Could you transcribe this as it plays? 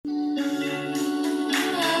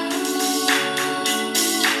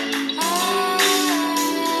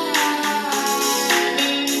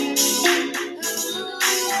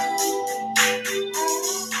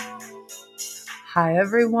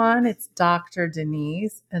everyone. It's Dr.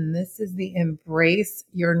 Denise, and this is the Embrace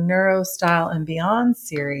Your Neurostyle and Beyond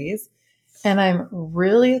series. And I'm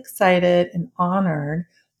really excited and honored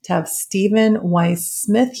to have Stephen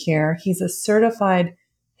Weiss-Smith here. He's a certified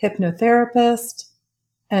hypnotherapist,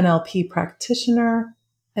 NLP practitioner,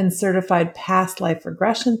 and certified past life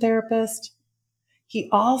regression therapist. He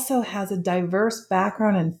also has a diverse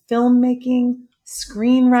background in filmmaking,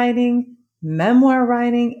 screenwriting, memoir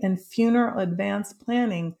writing, and funeral advanced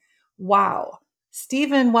planning. Wow.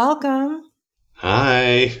 Stephen, welcome.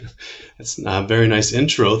 Hi. That's a very nice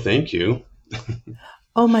intro. Thank you.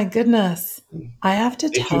 Oh my goodness. I have to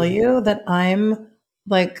Thank tell you. you that I'm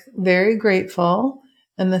very grateful,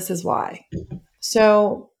 and this is why.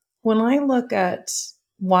 So when I look at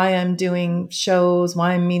why I'm doing shows,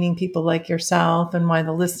 why I'm meeting people like yourself, and why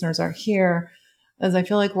the listeners are here, is I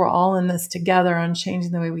feel like we're all in this together on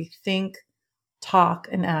changing the way we think, talk,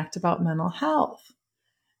 and act about mental health.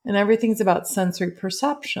 And everything's about sensory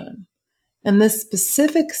perception. And this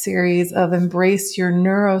specific series of Embrace Your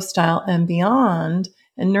Neurostyle and Beyond,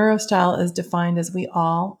 and neurostyle is defined as we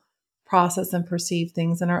all process and perceive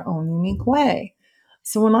things in our own unique way.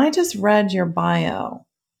 So when I just read your bio,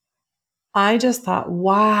 I just thought,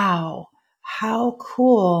 wow, how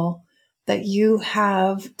cool that you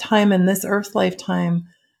have time in this earth lifetime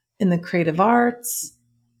in the creative arts,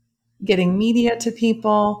 getting media to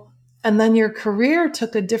people, and then your career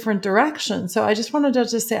took a different direction. So I just wanted to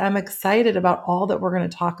just say I'm excited about all that we're going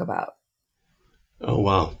to talk about. Oh,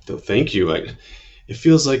 wow. Thank you. It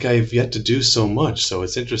feels like I've yet to do so much. So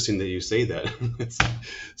it's interesting that you say that.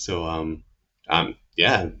 so,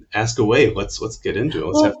 yeah, ask away. Let's get into it.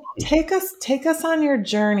 Let's have Well, fun. take us on your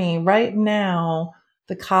journey right now.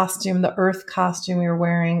 The costume, the earth costume you're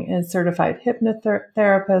wearing is certified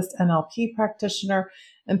hypnotherapist, NLP practitioner,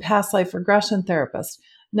 and past life regression therapist.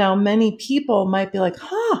 Now, many people might be like,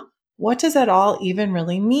 what does that all even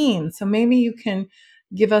really mean? So maybe you can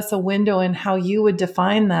give us a window in how you would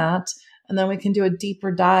define that, and then we can do a deeper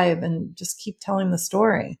dive and just keep telling the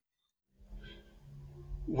story.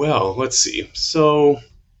 Well, let's see. So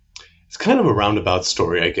it's kind of a roundabout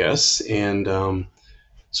story, I guess. And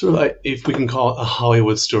sort of like, if we can call it a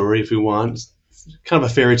Hollywood story, if we want. It's kind of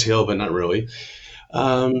a fairy tale, but not really.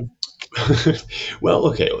 Um, well,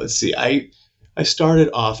 okay, let's see. I started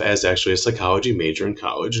off as actually a psychology major in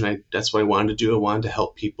college, and that's what I wanted to do. I wanted to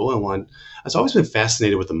help people. I've always been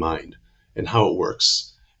fascinated with the mind and how it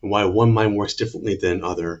works, and why one mind works differently than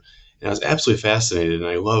other. And I was absolutely fascinated, and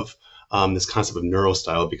I love this concept of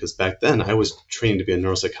neurostyle because back then I was trained to be a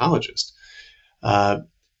neuropsychologist. Uh,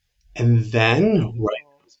 and then,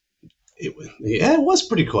 right, yeah, it was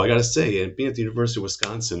pretty cool. I got to say, and being at the University of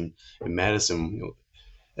Wisconsin in Madison,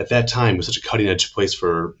 at that time was such a cutting edge place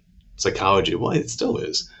for psychology. Well, it still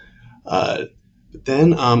is. But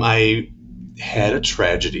then I had a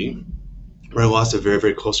tragedy where I lost a very,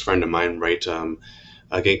 very close friend of mine right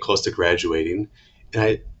getting close to graduating. And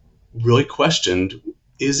I really questioned,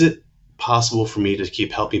 is it possible for me to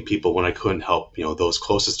keep helping people when I couldn't help, those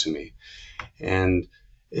closest to me? And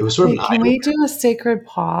it was sort of an Wait, eye can we do opener. a sacred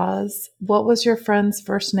pause? What was your friend's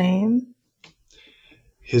first name?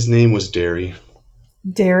 His name was Derry.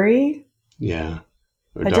 Derry? Yeah.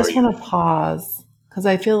 Or I just Dari. want to pause because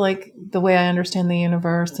I feel like the way I understand the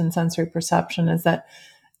universe and sensory perception is that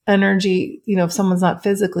energy, if someone's not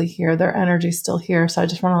physically here, their energy's still here. So I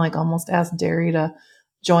just want to almost ask Derry to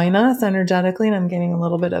join us energetically. And I'm getting a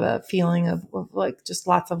little bit of a feeling of just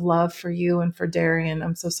lots of love for you and for Derry. And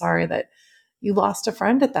I'm so sorry that you lost a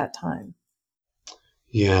friend at that time.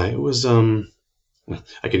 Yeah, it was.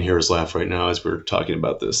 I can hear his laugh right now as we're talking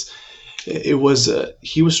about this. It was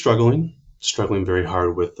he was struggling very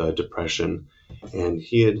hard with depression, and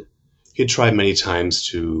he had tried many times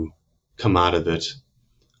to come out of it.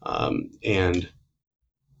 And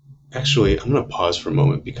actually, I'm going to pause for a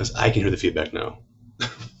moment because I can hear the feedback now.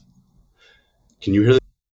 Can you hear the?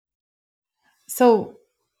 So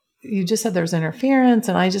you just said there's interference,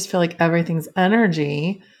 and I just feel like everything's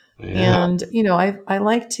energy. Yeah, And, I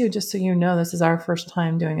like to, just so you know, this is our first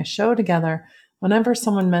time doing a show together. Whenever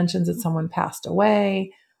someone mentions that someone passed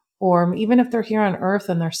away, or even if they're here on earth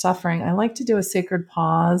and they're suffering, I like to do a sacred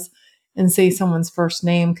pause and say someone's first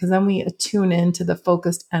name because then we attune into the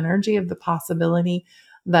focused energy of the possibility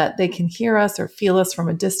that they can hear us or feel us from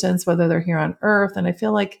a distance, whether they're here on earth. And I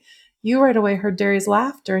feel like you right away heard Derry's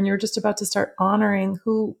laughter and you're just about to start honoring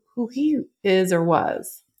who he is or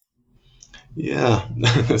was. yeah,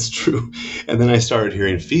 that's true. And then I started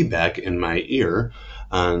hearing feedback in my ear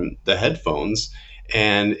on the headphones,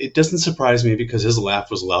 and it doesn't surprise me because his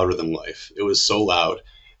laugh was louder than life. It was so loud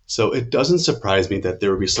So it doesn't surprise me that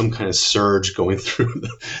there would be some kind of surge going through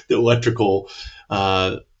the electrical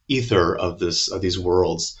uh, ether of these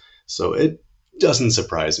worlds. So it doesn't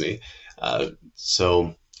surprise me.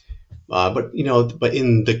 So, but but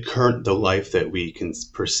in the life that we can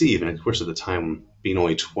perceive, and of course at the time being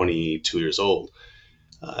only 22 years old,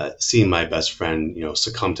 seeing my best friend,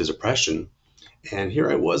 succumb to depression, and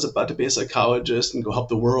here I was about to be a psychologist and go help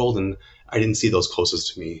the world, and I didn't see those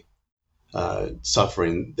closest to me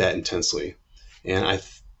suffering that intensely. And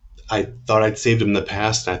I thought I'd saved him in the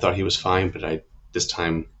past, and I thought he was fine, but this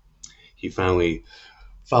time he finally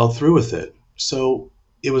followed through with it. So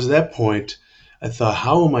it was at that point I thought,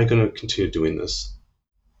 how am I going to continue doing this?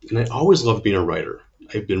 And I always loved being a writer.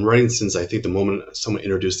 I've been writing since I think the moment someone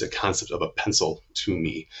introduced the concept of a pencil to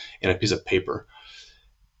me and a piece of paper.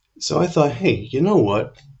 So I thought, hey, you know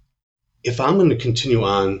what? If I'm going to continue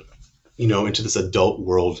on, into this adult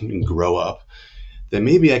world and grow up, then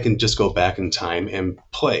maybe I can just go back in time and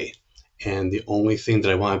play. And the only thing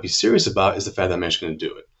that I want to be serious about is the fact that I'm actually going to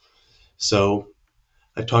do it. So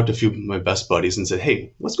I talked to a few of my best buddies and said,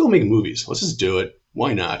 hey, let's go make movies. Let's just do it.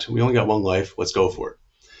 Why not? We only got one life. Let's go for it.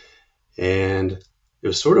 And it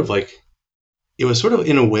was sort of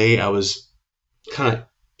in a way I was kind of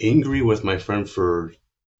angry with my friend for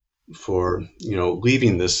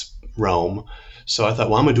leaving this realm. So I thought,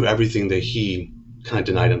 well, I'm gonna do everything that he kind of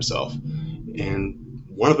denied himself. And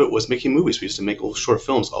one of it was making movies. We used to make little short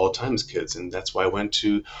films all the time as kids, and that's why I went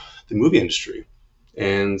to the movie industry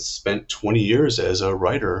and spent 20 years as a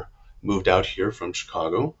writer. Moved out here from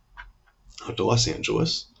Chicago out to Los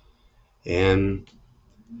Angeles, and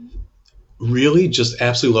really just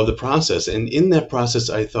absolutely loved the process. And in that process,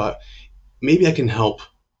 I thought maybe I can help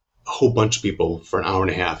a whole bunch of people for an hour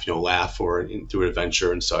and a half, laugh or through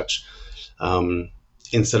adventure and such, um,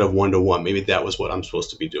 instead of one to one. Maybe that was what I'm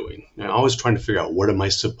supposed to be doing. And I'm always trying to figure out, what am I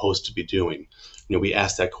supposed to be doing? We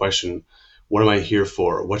ask that question, what am I here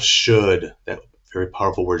for? What should, that very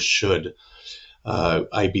powerful word, should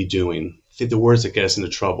I be doing? I think the words that get us into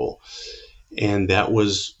trouble. And that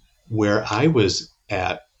was where I was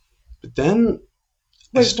at. But then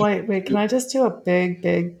Wait. Can I just do a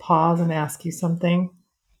big pause and ask you something?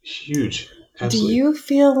 huge, Do absolutely. you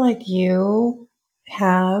feel like you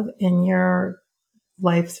have in your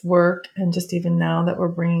life's work, and just even now that we're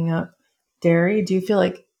bringing up dairy, do you feel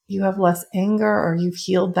like you have less anger, or you've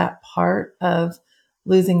healed that part of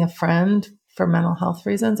losing a friend for mental health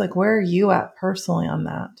reasons? Like, where are you at personally on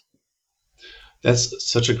that?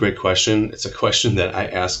 That's such a great question. It's a question that I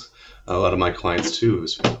ask a lot of my clients too,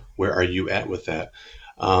 is where are you at with that?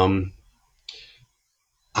 Um,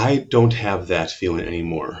 I don't have that feeling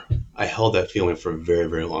anymore. I held that feeling for a very,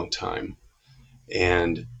 very long time.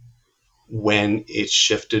 And when it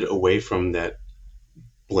shifted away from that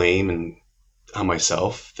blame and on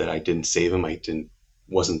myself that I didn't save him,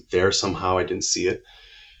 wasn't there somehow, I didn't see it.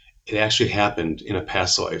 It actually happened in a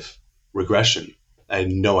past life regression. I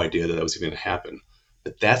had no idea that was even going to happen.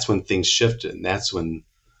 But that's when things shifted, and that's when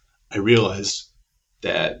I realized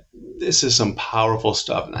that this is some powerful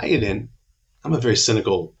stuff. And I'm a very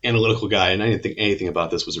cynical, analytical guy, and I didn't think anything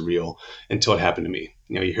about this was real until it happened to me.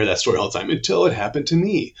 You hear that story all the time, until it happened to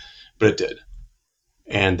me. But it did.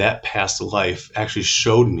 And that past life actually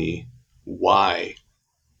showed me why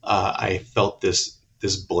I felt this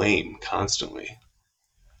blame constantly.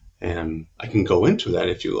 And I can go into that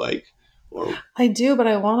if you like. Or I do, but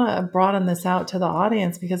I want to broaden this out to the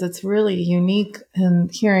audience because it's really unique.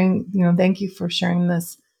 And hearing, thank you for sharing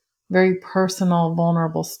this very personal,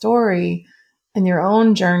 vulnerable story and your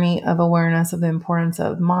own journey of awareness of the importance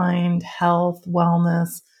of mind, health,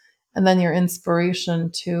 wellness, and then your inspiration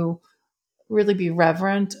to really be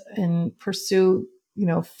reverent and pursue,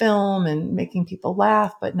 film and making people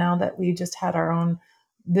laugh. But now that we just had our own,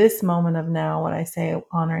 this moment of now, when I say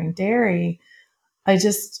honoring dairy, I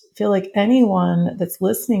just feel like anyone that's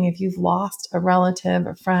listening, if you've lost a relative,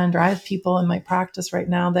 a friend, or I have people in my practice right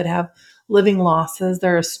now that have living losses,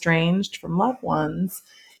 they're estranged from loved ones.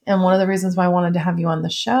 And one of the reasons why I wanted to have you on the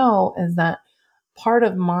show is that part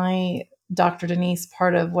of my, Dr. Denise,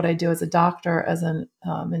 part of what I do as a doctor, as an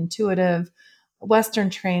intuitive, Western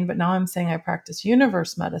trained, but now I'm saying I practice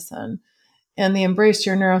universe medicine and the Embrace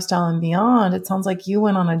Your Neurostyle and Beyond. It sounds like you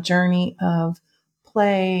went on a journey of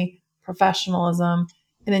play, professionalism,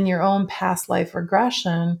 and in your own past life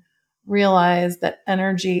regression, realize that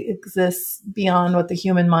energy exists beyond what the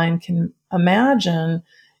human mind can imagine,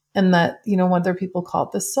 and that, whether people call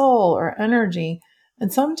it the soul or energy.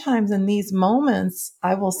 And sometimes in these moments,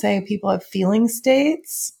 I will say people have feeling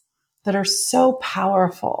states that are so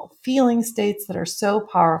powerful, feeling states that are so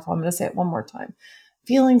powerful. I'm going to say it one more time.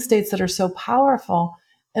 Feeling states that are so powerful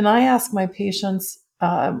And I ask my patients,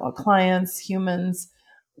 clients, humans,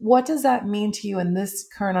 what does that mean to you in this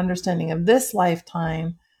current understanding of this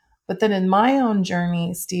lifetime? But then in my own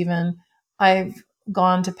journey, Stephen, I've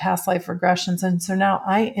gone to past life regressions. And so now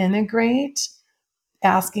I integrate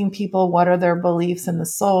asking people what are their beliefs in the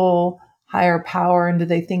soul, higher power, and do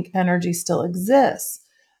they think energy still exists?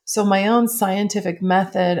 So my own scientific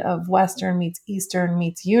method of Western meets Eastern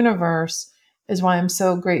meets universe is why I'm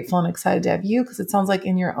so grateful and excited to have you, because it sounds like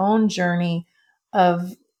in your own journey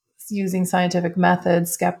of using scientific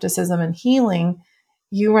methods, skepticism, and healing,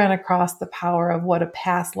 you ran across the power of what a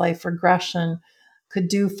past life regression could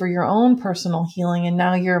do for your own personal healing. And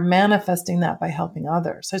now you're manifesting that by helping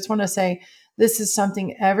others. So I just want to say this is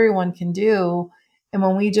something everyone can do. And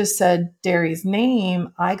when we just said Derry's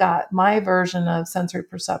name, I got my version of sensory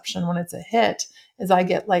perception when it's a hit is I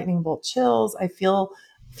get lightning bolt chills. I feel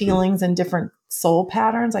feelings in different soul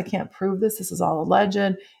patterns. I can't prove this. This is all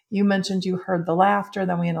alleged. You mentioned you heard the laughter,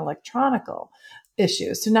 then we had electronical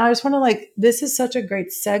issues. So now I just want to this is such a great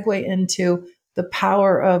segue into the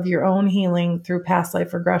power of your own healing through past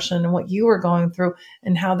life regression and what you were going through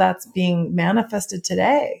and how that's being manifested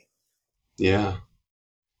today. Yeah.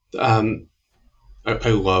 Um, I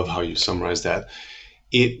love how you summarize that.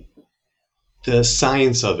 It, the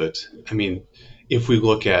science of it. I mean, if we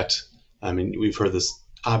look at, I mean, we've heard this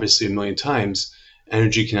obviously a million times.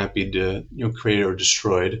 Energy cannot be, created or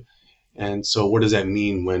destroyed. And so, what does that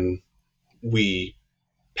mean when we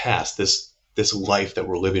pass this life that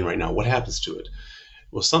we're living right now? What happens to it?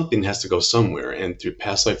 Well, something has to go somewhere. And through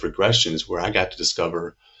past life regressions, where I got to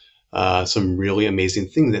discover some really amazing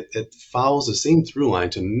thing that follows the same through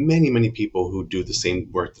line to many, many people who do the same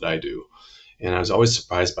work that I do. And I was always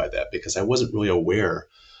surprised by that because I wasn't really aware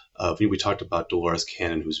of, we talked about Dolores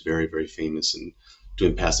Cannon, who's very, very famous in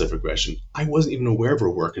doing past life regression. I wasn't even aware of her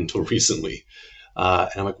work until recently. And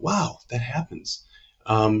I'm like, wow, that happens.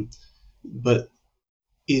 But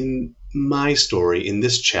in my story, in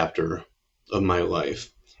this chapter of my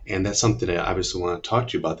life, and that's something I obviously want to talk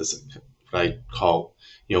to you about, this, what I call,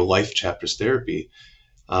 life chapters therapy,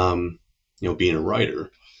 being a writer.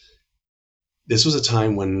 This was a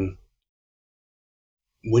time when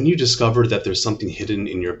you discover that there's something hidden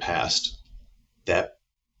in your past, that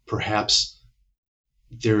perhaps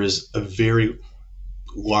there is a very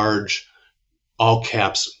large, all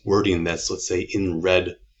caps wording that's, let's say, in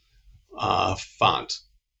red font,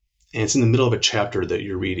 and it's in the middle of a chapter that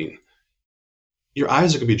you're reading, your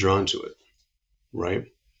eyes are going to be drawn to it, right?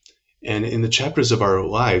 And in the chapters of our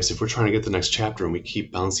lives, if we're trying to get the next chapter and we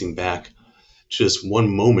keep bouncing back to just one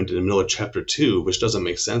moment in the middle of chapter 2, which doesn't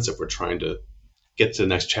make sense if we're trying to get to the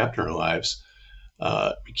next chapter in our lives,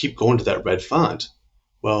 we keep going to that red font.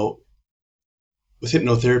 Well, with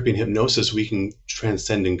hypnotherapy and hypnosis, we can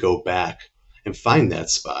transcend and go back and find that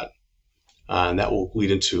spot. And that will lead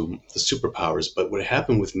into the superpowers. But what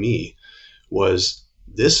happened with me was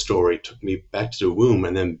this story took me back to the womb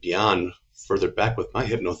and then beyond, further back with my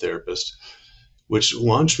hypnotherapist, which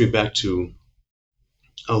launched me back to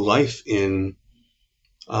a life in,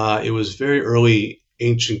 it was very early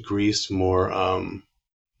ancient Greece, more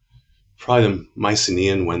probably the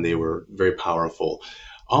Mycenaean, when they were very powerful.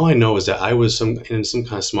 All I know is that I was in some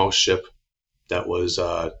kind of small ship that was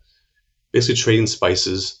basically trading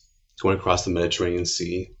spices going across the Mediterranean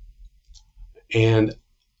Sea. And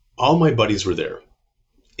all my buddies were there.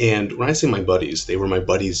 And when I say my buddies, they were my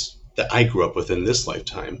buddies that I grew up with in this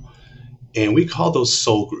lifetime. And we call those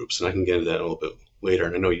soul groups. And I can get into that a little bit later.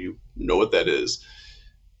 And I know you know what that is.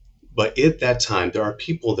 But at that time, there are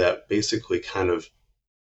people that basically kind of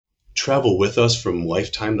travel with us from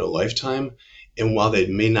lifetime to lifetime. And while they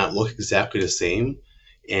may not look exactly the same,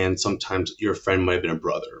 and sometimes your friend might have been a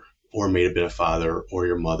brother, or may have been a father, or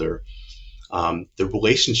your mother, the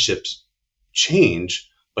relationships change,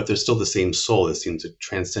 but they're still the same soul that seems to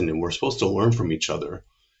transcend. And we're supposed to learn from each other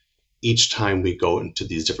each time we go into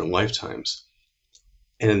these different lifetimes.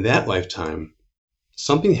 And in that lifetime,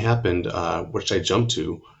 something happened, which I jumped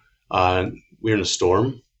to. We were in a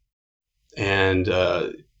storm, and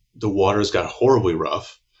the waters got horribly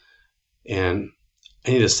rough. And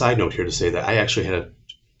I need a side note here to say that I actually had a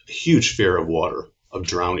huge fear of water, of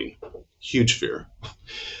drowning, huge fear.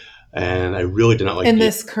 And I really did not like in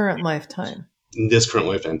this current lifetime. In this current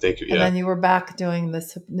lifetime, thank you. And then you were back doing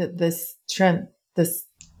this trend.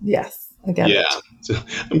 Yes, I get it. So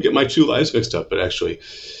I'm getting my two lives mixed up, but actually,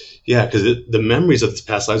 yeah, because the memories of these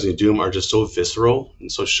past lives when you do them are just so visceral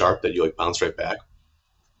and so sharp that you bounce right back.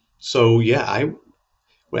 So yeah,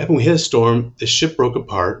 what happened? We hit a storm. The ship broke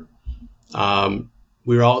apart.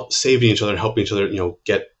 We were all saving each other and helping each other,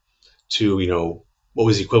 get to, what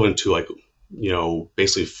was equivalent to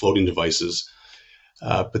basically floating devices.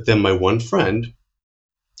 But then my one friend,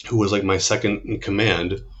 who was like my second in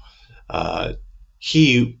command, uh,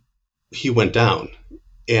 he he went down,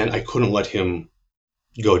 and I couldn't let him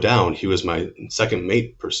go down. He was my second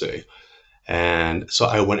mate per se, and so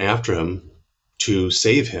I went after him to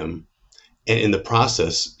save him. And in the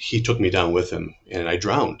process, he took me down with him, and I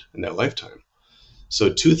drowned in that lifetime.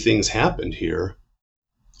 So two things happened here: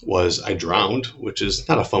 was I drowned, which is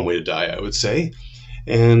not a fun way to die, I would say,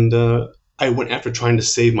 and I went after trying to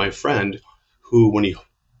save my friend, who, when he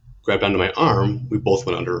grabbed onto my arm, we both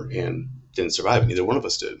went under and didn't survive. Neither one of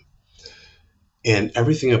us did. And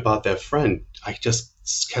everything about that friend, I just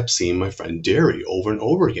kept seeing my friend Derry over and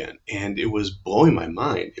over again, and it was blowing my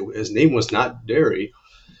mind. His name was not Derry,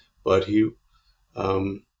 but he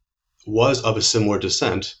um, was of a similar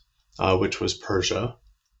descent, which was Persia.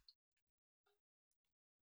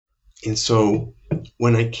 And so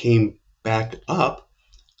when I came back up,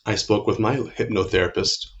 I spoke with my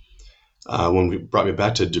hypnotherapist when we brought me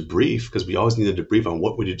back to debrief, because we always need to debrief on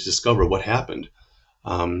what we did to discover what happened.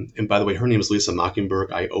 And by the way, her name is Lisa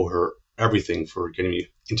Mockingbird. I owe her everything for getting me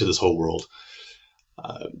into this whole world.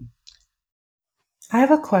 Uh, I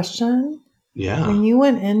have a question. yeah, When you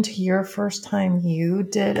went into your first time you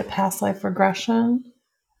did a past life regression,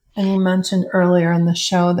 and you mentioned earlier in the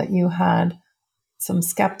show that you had some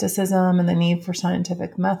skepticism and the need for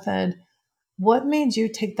scientific method, what made you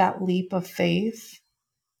take that leap of faith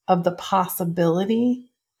of the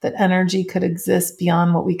possibility that energy could exist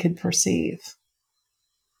beyond what we could perceive?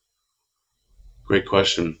 great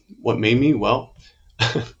question. What made me? Well,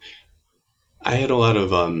 I had a lot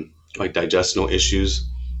of like digestional issues,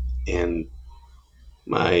 and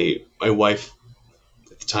my wife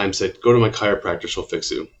at the time said, "Go to my chiropractor; she'll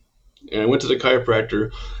fix you." And I went to the chiropractor,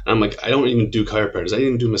 and I'm like, I don't even do chiropractors. I didn't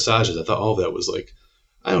even do massages. I thought all of that was like,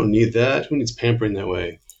 I don't need that. Who needs pampering that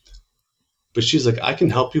way? But she's like, I can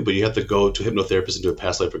help you, but you have to go to a hypnotherapist and do a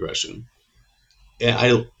past life regression.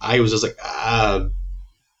 And I was just like,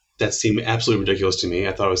 that seemed absolutely ridiculous to me.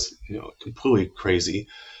 I thought it was, completely crazy.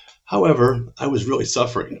 However, I was really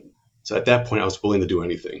suffering. So at that point, I was willing to do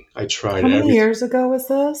anything. I tried How many everything. years ago was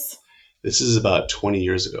this? This is about 20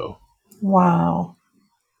 years ago. Wow.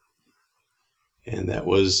 And that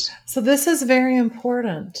was, So, this is very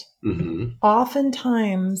important. mm-hmm,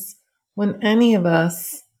 Oftentimes, when any of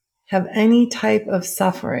us have any type of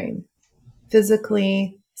suffering,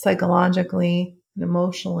 physically, psychologically, and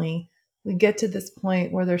emotionally, we get to this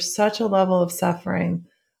point where there's such a level of suffering.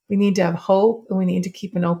 We need to have hope and we need to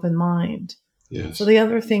keep an open mind. So, yes. the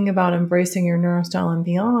other thing about embracing your neurostyle and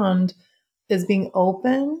beyond is being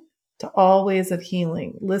open to all ways of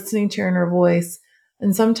healing, listening to your inner voice.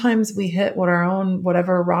 And sometimes we hit what our own,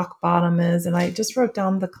 whatever rock bottom is. And I just wrote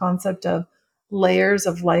down the concept of layers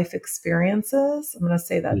of life experiences. I'm going to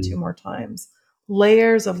say that two Mm, more times.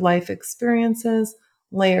 Layers of life experiences,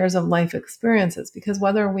 layers of life experiences. Because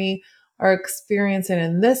whether we are experiencing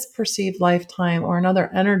in this perceived lifetime or another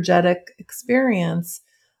energetic experience,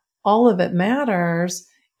 all of it matters.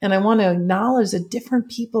 And I want to acknowledge that different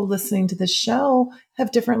people listening to the show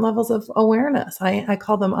have different levels of awareness. I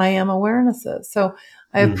call them I am awarenesses. So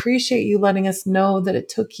I mm, appreciate you letting us know that it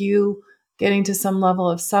took you getting to some level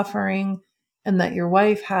of suffering and that your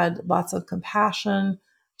wife had lots of compassion.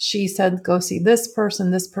 She said, go see this person.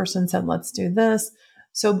 This person said, let's do this.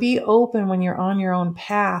 So be open when you're on your own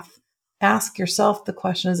path. Ask yourself the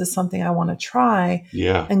question, is this something I want to try?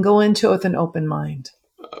 yeah. And go into it with an open mind.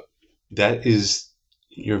 That is,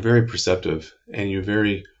 you're very perceptive, and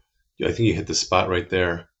I think you hit the spot right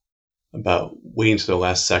there about waiting to the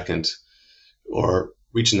last second or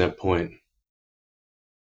reaching that point.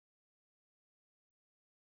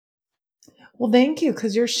 Well, thank you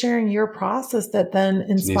because you're sharing your process that then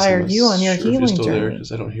Denise, I'm inspired not you on your sure if you're healing still there journey.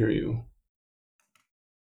 because I don't hear you.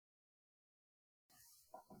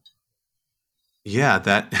 Yeah,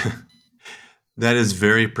 that that is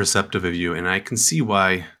very perceptive of you, and I can see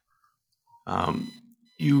why um,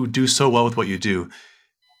 you do so well with what you do,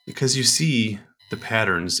 because you see the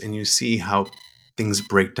patterns and you see how things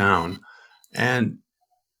break down. And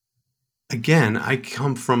again, I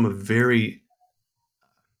come from a very,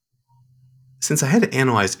 since I had to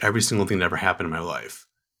analyze every single thing that ever happened in my life,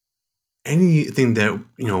 anything that,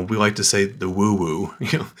 we like to say the woo woo,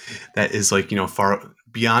 that is like, far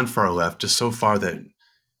beyond far left, just so far that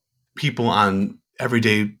people on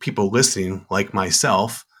everyday people listening, like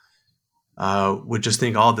myself, would just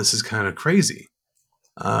think all this is kind of crazy.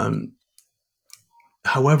 Um,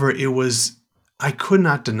 However, I could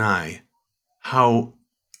not deny how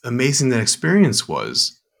amazing that experience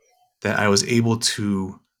was, that I was able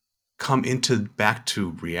to come into back to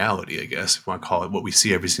reality, I guess, if you want to call it what we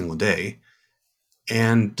see every single day,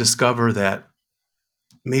 and discover that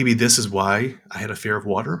maybe this is why I had a fear of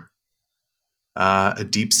water. A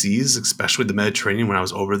deep seas, especially the Mediterranean. When I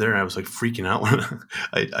was over there, I was like freaking out when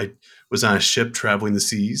I was on a ship traveling the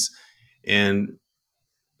seas, and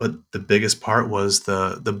but the biggest part was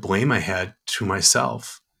the blame I had to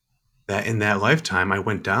myself that in that lifetime I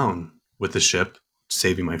went down with the ship,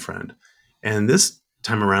 saving my friend, and this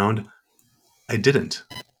time around I didn't.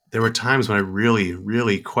 There were times when I really,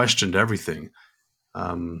 really questioned everything,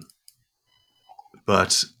 um,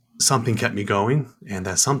 but something kept me going, and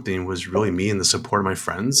that something was really me and the support of my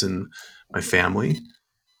friends and my family.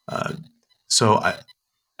 Uh, so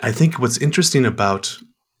I think what's interesting about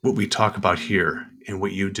what we talk about here and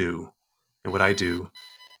what you do and what I do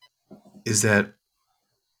is that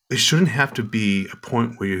it shouldn't have to be a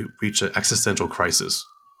point where you reach an existential crisis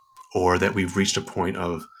or that we've reached a point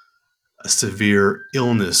of a severe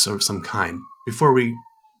illness of some kind before we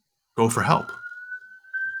go for help.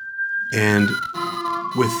 And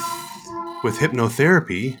with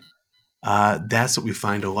hypnotherapy, that's what we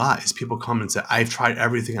find a lot is people come and say, I've tried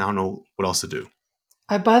everything, I don't know what else to do.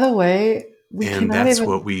 By the way, we And cannot that's even.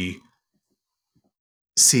 what we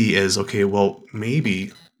see as, okay, well,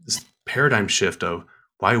 maybe this paradigm shift of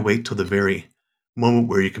why wait till the very moment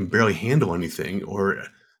where you can barely handle anything or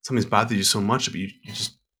something's bothered you so much that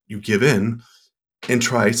you give in and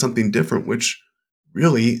try something different, which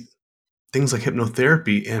really things like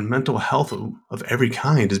hypnotherapy and mental health of every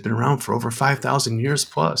kind has been around for over 5,000 years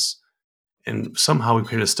plus. And somehow we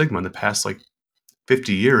created a stigma in the past like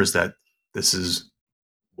 50 years that this is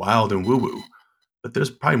wild and woo woo. But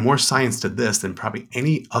there's probably more science to this than probably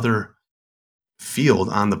any other field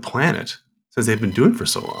on the planet since they've been doing it for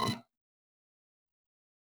so long.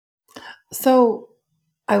 So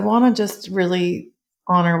I want to just really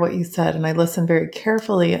honor what you said, and I listened very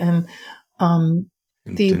carefully. And um,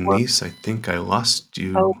 And the word, Denise, I think I lost oh,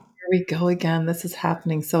 you. here we go again. This is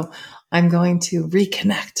happening. So I'm going to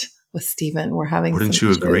reconnect with Stephen. We're having some Wouldn't you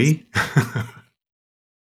issues. agree?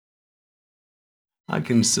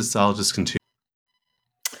 I'll just continue.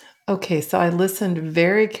 Okay, so I listened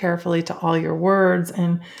very carefully to all your words,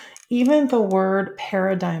 and even the word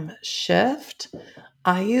paradigm shift,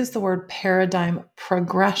 I use the word paradigm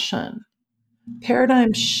progression.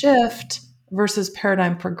 Paradigm shift versus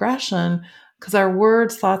paradigm progression, because our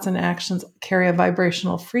words, thoughts, and actions carry a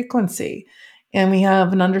vibrational frequency. And we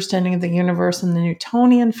have an understanding of the universe and the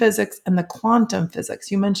Newtonian physics and the quantum physics.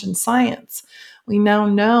 You mentioned science. We now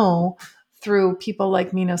know through people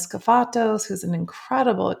like Minos Kafatos, who's an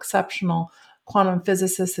incredible, exceptional quantum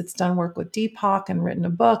physicist that's done work with Deepak and written a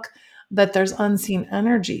book, that there's unseen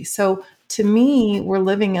energy. So to me, we're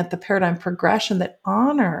living at the paradigm progression that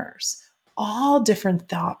honors all different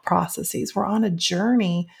thought processes. We're on a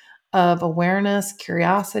journey of awareness,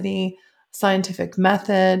 curiosity, scientific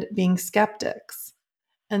method, being skeptics.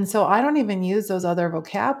 And so I don't even use those other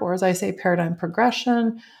vocab words. I say paradigm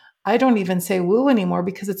progression. I don't even say woo anymore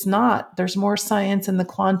because it's not. There's more science in the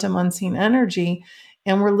quantum unseen energy.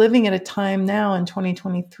 And we're living at a time now in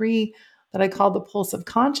 2023 that I call the pulse of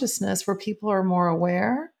consciousness, where people are more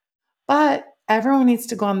aware, but everyone needs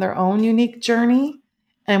to go on their own unique journey.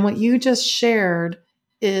 And what you just shared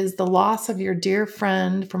is the loss of your dear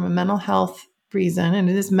friend from a mental health reason. And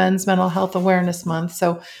it is Men's Mental Health Awareness Month.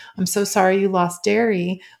 So I'm so sorry you lost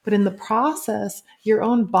Derry. But in the process, your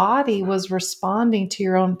own body was responding to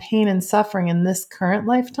your own pain and suffering in this current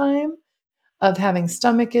lifetime of having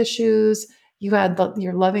stomach issues. You had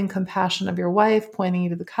your loving compassion of your wife pointing you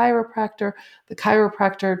to the chiropractor. The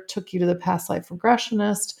chiropractor took you to the past life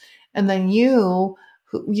regressionist. And then you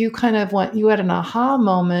kind of went, you had an aha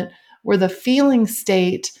moment where the feeling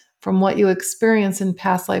state from what you experienced in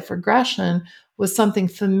past life regression was something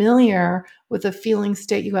familiar with the feeling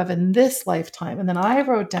state you have in this lifetime. And then I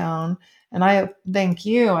wrote down, and I thank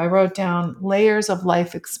you, I wrote down layers of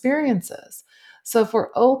life experiences. So if we're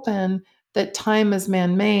open that time is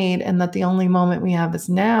man made and that the only moment we have is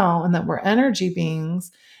now, and that we're energy beings,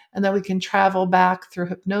 and that we can travel back through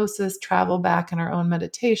hypnosis, travel back in our own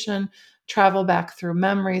meditation, travel back through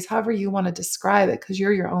memories, however you want to describe it, because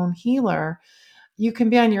you're your own healer. You can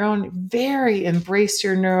be on your own very embrace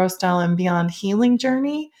your neurostyle and beyond healing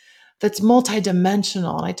journey that's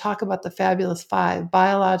multidimensional. And I talk about the fabulous five: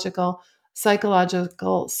 biological,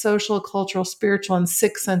 psychological, social, cultural, spiritual, and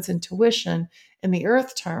sixth sense intuition in the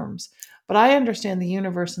earth terms. But I understand the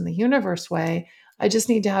universe in the universe way. I just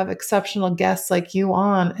need to have exceptional guests like you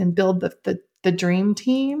on and build the dream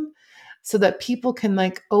team so that people can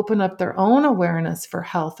like open up their own awareness for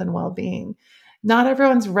health and well-being. Not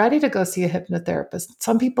everyone's ready to go see a hypnotherapist.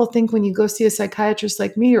 Some people think when you go see a psychiatrist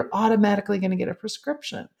like me, you're automatically going to get a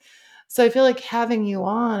prescription. So I feel like having you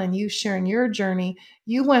on and you sharing your journey,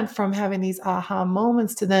 you went from having these aha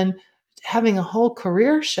moments to then having a whole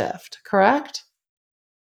career shift, correct?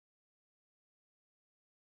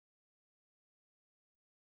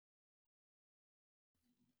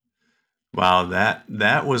 Wow,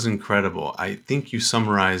 that was incredible. I think you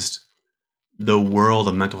summarized the world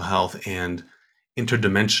of mental health and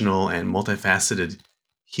interdimensional and multifaceted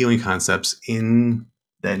healing concepts in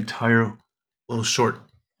that entire little short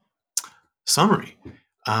summary.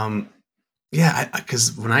 Um, yeah,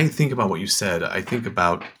 because when I think about what you said, I think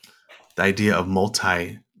about the idea of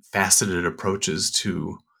multifaceted approaches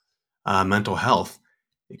to mental health.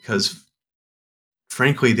 Because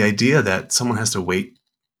frankly, the idea that someone has to wait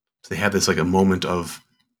till they have this like a moment of,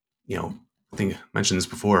 I think I mentioned this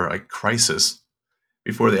before, like crisis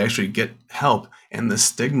before they actually get help, and the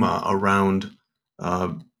stigma around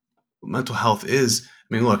uh, mental health is.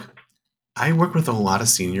 I mean, look, I work with a lot of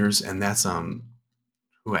seniors, and that's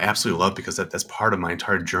who I absolutely love because that's part of my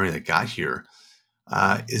entire journey that got here.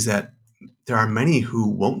 Is that there are many who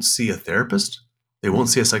won't see a therapist, they won't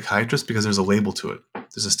see a psychiatrist because there's a label to it.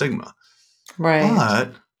 There's a stigma.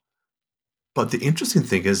 Right. But the interesting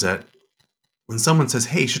thing is that when someone says,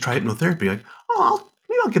 "Hey, you should try hypnotherapy," like, "Oh,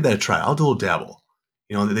 maybe I'll give that a try. I'll do a little dabble."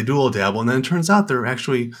 They do a little dabble, and then it turns out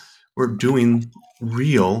we're doing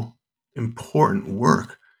real important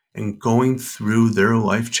work and going through their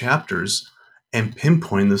life chapters and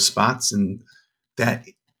pinpointing the spots and that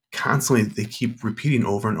constantly they keep repeating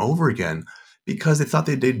over and over again because they thought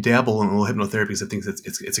they dabble in a little hypnotherapy because they think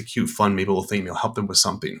it's a cute, fun, maybe a little thing. It'll help them with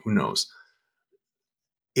something. Who knows?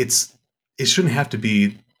 It's it shouldn't have to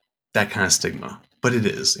be that kind of stigma, but it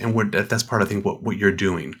is, and that's part of, I think, what you're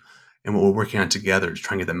doing and what we're working on together to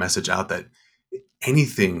try and get the message out that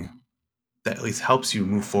anything that at least helps you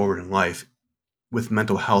move forward in life with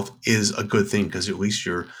mental health is a good thing because at least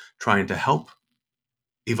you're trying to help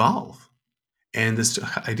evolve. And this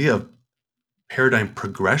idea of paradigm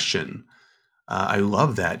progression, I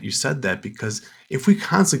love that you said that because if we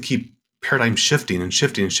constantly keep paradigm shifting and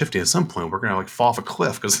shifting and shifting, at some point we're going to like fall off a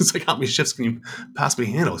cliff because it's like how many shifts can you possibly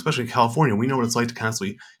handle? Especially in California, we know what it's like to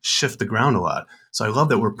constantly shift the ground a lot. So I love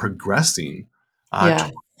that we're progressing Yeah.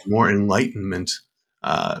 toward more enlightenment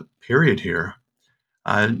period here.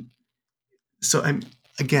 Uh, so I'm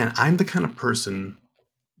the kind of person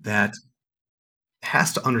that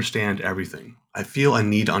has to understand everything. I feel I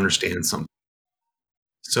need to understand something.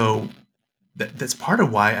 So that's part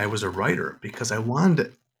of why I was a writer because I wanted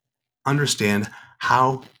to understand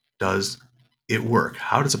how does it work?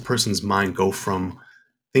 How does a person's mind go from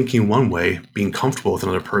thinking one way, being comfortable with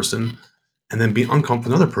another person, and then being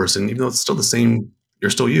uncomfortable with another person, even though it's still the same,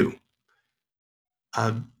 you're still you.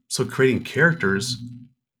 So creating characters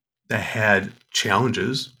that had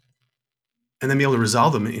challenges and then be able to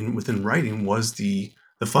resolve them within writing was the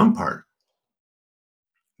fun part.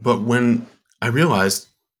 But when I realized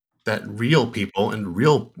that real people in the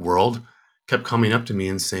real world kept coming up to me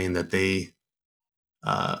and saying that they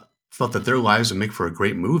felt that their lives would make for a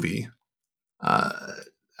great movie, uh,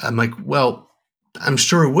 I'm like, well, I'm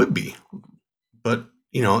sure it would be, but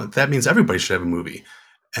that means everybody should have a movie,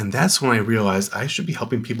 and that's when I realized I should be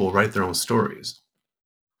helping people write their own stories.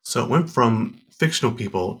 So it went from fictional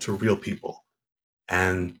people to real people,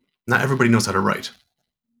 and not everybody knows how to write,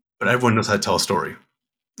 but everyone knows how to tell a story.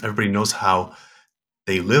 Everybody knows how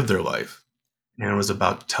they live their life, and it was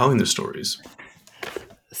about telling their stories.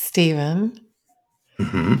 Stephen.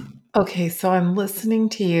 Hmm. Okay, so I'm listening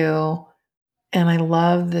to you and I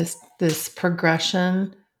love this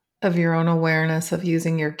progression of your own awareness of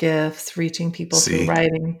using your gifts, reaching people through See,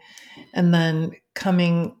 writing, and then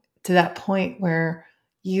coming to that point where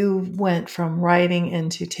you went from writing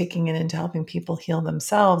into taking it into helping people heal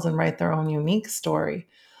themselves and write their own unique story.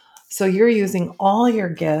 So you're using all your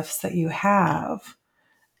gifts that you have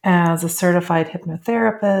as a certified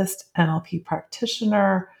hypnotherapist, NLP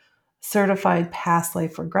practitioner, certified past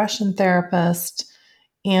life regression therapist.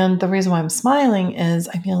 And the reason why I'm smiling is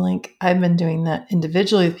I feel like I've been doing that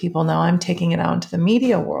individually with people. Now I'm taking it out into the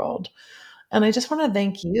media world. And I just want to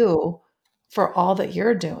thank you for all that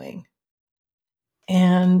you're doing.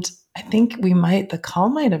 And I think the call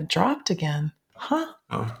might have dropped again. Huh?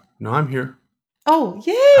 oh no, I'm here. Oh,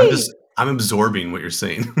 I'm yay. just I'm absorbing what you're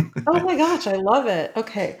saying. Oh my gosh, I love it.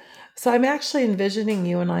 Okay. So I'm actually envisioning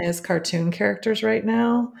you and I as cartoon characters right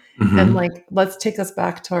now. And Hmm. like, let's take us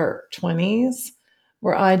back to our 20s,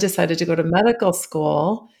 where I decided to go to medical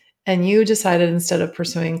school. And you decided instead of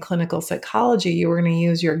pursuing clinical psychology, you were going to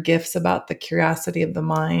use your gifts about the curiosity of the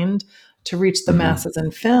mind to reach the Mm-hmm. masses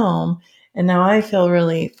in film. And now I feel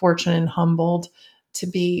really fortunate and humbled to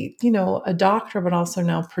be, a doctor, but also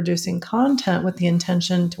now producing content with the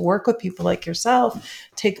intention to work with people like yourself,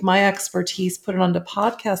 take my expertise, put it onto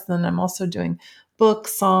podcasts. And then I'm also doing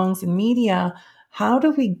books, songs, and media. How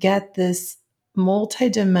do we get this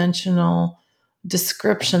multidimensional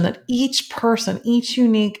description that each person, each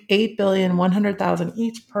unique 8,100,000,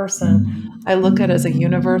 each person I look at as a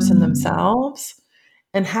universe in themselves?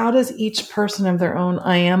 And how does each person have their own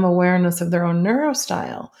I am awareness of their own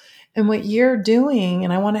neurostyle? And what you're doing,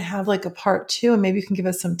 and I want to have like a part two, and maybe you can give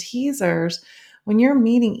us some teasers when you're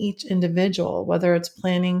meeting each individual, whether it's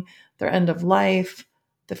planning their end of life,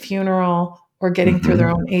 the funeral, or getting through their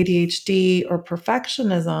Mm-hmm. own ADHD or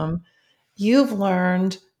perfectionism. You've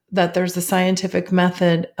learned that there's a scientific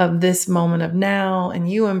method of this moment of now, and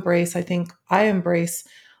you embrace, I think I embrace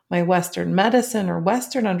my Western medicine or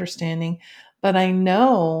Western understanding, but I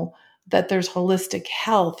know that there's holistic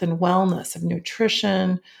health and wellness of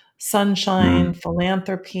nutrition, sunshine, Mm-hmm.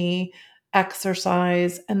 philanthropy,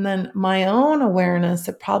 exercise, and then my own awareness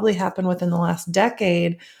that probably happened within the last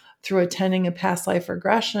decade through attending a past life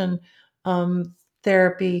regression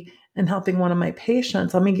therapy and helping one of my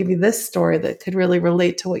patients. Let me give you this story that could really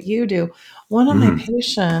relate to what you do. One of my Mm-hmm.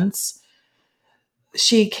 patients,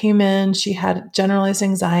 she came in, she had generalized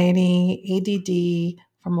anxiety, ADD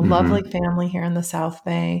from a lovely Mm-hmm. family here in the South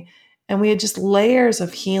Bay. And we had just layers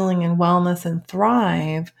of healing and wellness and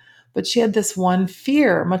thrive. But she had this one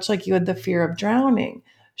fear, much like you had the fear of drowning.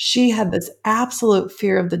 She had this absolute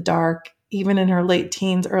fear of the dark, even in her late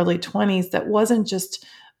teens, early 20s, that wasn't just,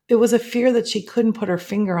 it was a fear that she couldn't put her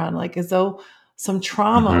finger on, like as though some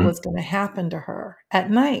trauma Mm-hmm. was going to happen to her at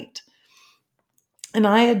night. And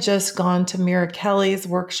I had just gone to Mira Kelly's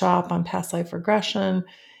workshop on past life regression.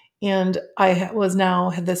 And I was now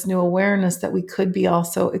had this new awareness that we could be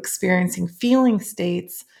also experiencing feeling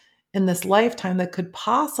states in this lifetime that could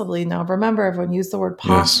possibly, now remember, everyone used the word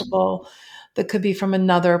Yes. possible, that could be from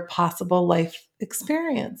another possible life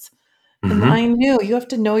experience. And Mm-hmm. I knew you have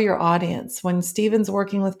to know your audience when Steven's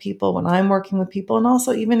working with people, when I'm working with people, and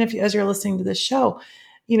also even if as you're listening to this show,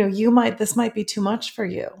 this might be too much for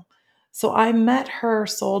you. So I met her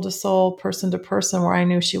soul to soul, person to person where I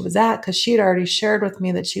knew she was at because she had already shared with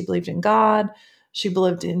me that she believed in God, she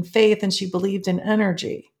believed in faith, and she believed in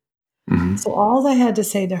energy. Mm-hmm. So all I had to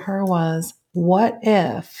say to her was, what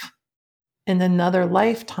if in another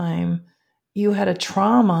lifetime, you had a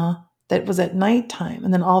trauma that was at nighttime.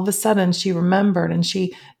 And then all of a sudden she remembered and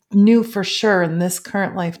she knew for sure in this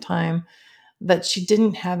current lifetime that she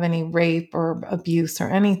didn't have any rape or abuse or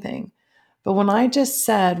anything. But when I just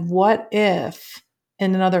said, what if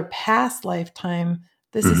in another past lifetime,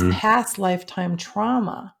 this is Mm-hmm. past lifetime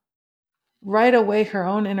trauma? Right away, her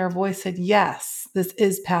own inner voice said, yes, this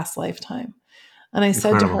is past lifetime. And I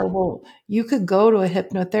said to Incredible. her, well, you could go to a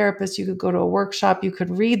hypnotherapist, you could go to a workshop, you could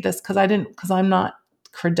read this because I'm not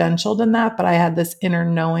credentialed in that, but I had this inner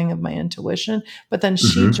knowing of my intuition. But then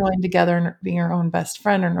she Mm-hmm. joined together and being her own best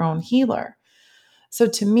friend and her own healer. So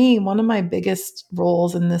to me, one of my biggest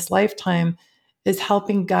roles in this lifetime is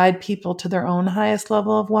helping guide people to their own highest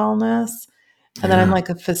level of wellness. And then I'm Yeah. like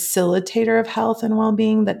a facilitator of health and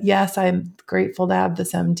well-being that yes, I'm grateful to have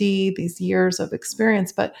this MD, these years of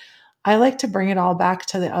experience, but I like to bring it all back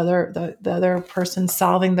to the other person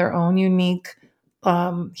solving their own unique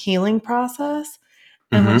healing process.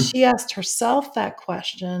 And when Mm-hmm. she asked herself that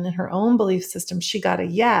question in her own belief system, she got a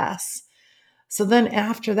yes. So then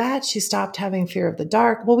after that, she stopped having fear of the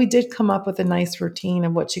dark. Well, we did come up with a nice routine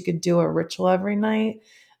of what she could do a ritual every night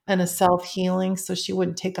and a self healing so she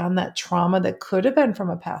wouldn't take on that trauma that could have been from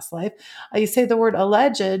a past life. I say the word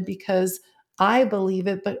alleged because I believe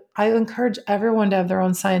it, but I encourage everyone to have their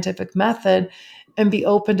own scientific method and be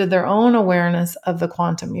open to their own awareness of the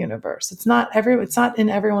quantum universe. It's not in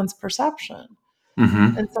everyone's perception.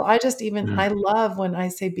 Mm-hmm. And so I love when I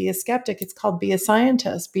say be a skeptic, it's called be a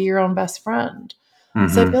scientist, be your own best friend.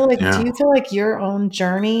 So I Mm-hmm. feel like, do Yeah. you feel like your own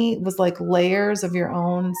journey was like layers of your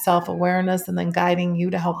own self awareness and then guiding you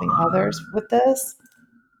to helping others with this?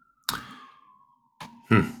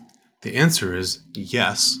 Hmm. The answer is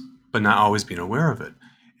yes, but not always being aware of it.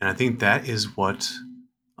 And I think that is what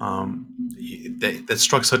that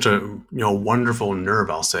struck such a wonderful nerve.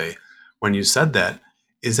 I'll say when you said that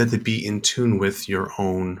is that to be in tune with your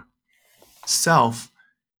own self,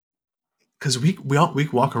 because we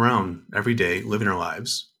walk around every day living our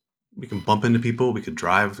lives. We can bump into people, we could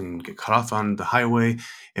drive and get cut off on the highway,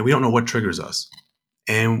 and we don't know what triggers us,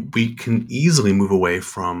 and we can easily move away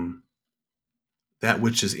from that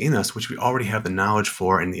which is in us, which we already have the knowledge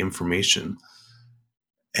for and the information.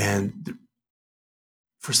 And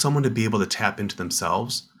for someone to be able to tap into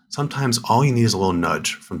themselves, sometimes all you need is a little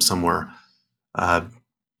nudge from somewhere. Uh,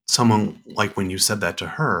 Someone like when you said that to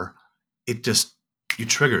her, it just, you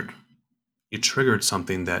triggered, you triggered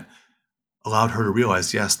something that allowed her to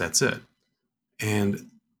realize, yes, that's it. And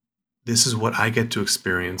this is what I get to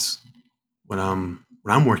experience when I'm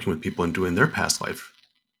working with people and doing their past life,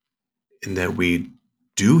 and that we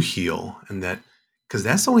do heal, and that, because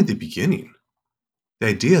that's only the beginning. The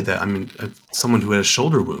idea that, I mean, someone who had a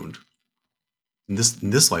shoulder wound in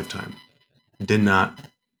this lifetime did not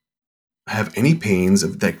have any pains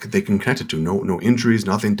that they can connect it to, no injuries,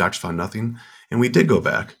 nothing. Doctors found nothing, and we did go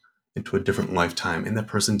back into a different lifetime, and that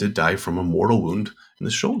person did die from a mortal wound in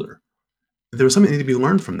the shoulder. There was something that needed to be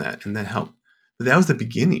learned from that, and that helped. But that was the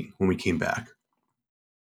beginning when we came back.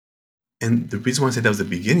 And the reason why I say that was the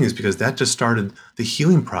beginning is because that just started the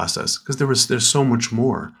healing process, because there's so much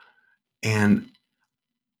more. And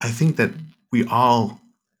I think that we all,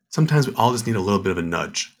 sometimes we all just need a little bit of a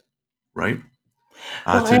nudge, right?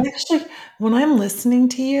 Well, I To actually, when I'm listening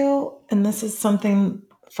to you, and this is something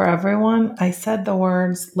for everyone, I said the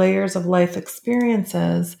words layers of life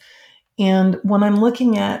experiences. And when I'm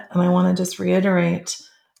looking at, and I want to just reiterate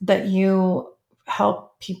that you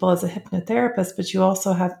help people as a hypnotherapist, but you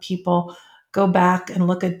also have people go back and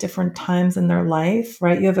look at different times in their life,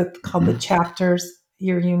 right? You have it called the Mhm. chapters,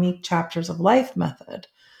 your unique chapters of life method.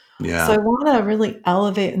 So I Yeah, want to really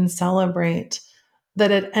elevate and celebrate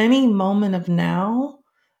that at any moment of now,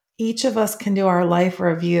 each of us can do our life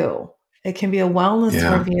review. It can be a wellness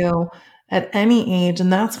yeah, review at any age.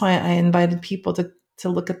 And that's why I invited people to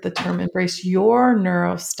look at the term embrace your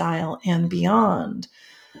neurostyle and beyond.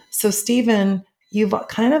 So, Stephen, you've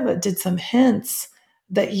kind of did some hints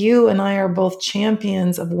that you and I are both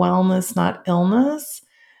champions of wellness, not illness,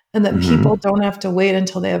 and that hmm people don't have to wait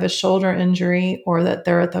until they have a shoulder injury or that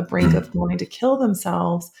they're at the brink of wanting to kill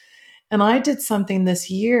themselves. And I did something this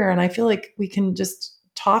year, and I feel like we can just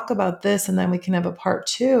talk about this and then we can have a part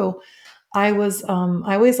two. I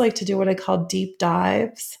always like to do what I call deep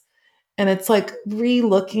dives. And it's like re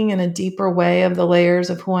looking in a deeper way of the layers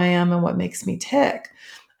of who I am and what makes me tick.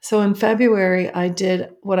 So in February, I did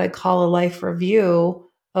what I call a life review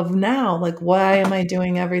of now, like why am I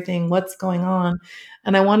doing everything? What's going on?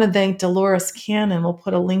 And I want to thank Dolores Cannon. We'll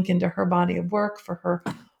put a link into her body of work for her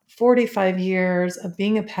 45 years of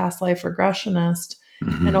being a past life regressionist.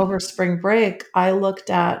 And hmm over spring break, I looked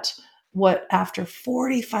at what, after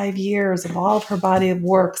 45 years of all of her body of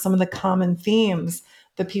work, some of the common themes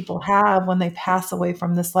that people have when they pass away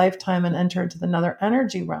from this lifetime and enter into another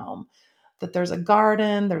energy realm. That there's a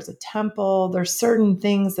garden, there's a temple, there's certain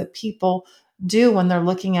things that people do when they're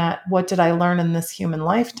looking at what did I learn in this human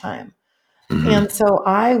lifetime. hmm And so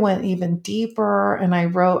I went even deeper and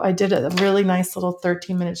I did a really nice little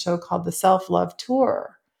 13-minute show called the Self Love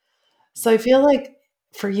Tour. So I feel like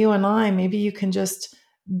for you and I, maybe you can just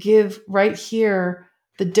give right here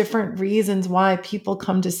the different reasons why people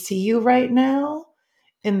come to see you right now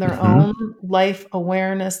in their hmm own life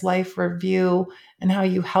awareness, life review, and how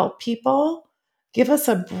you help people. Give us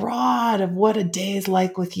a broad of what a day is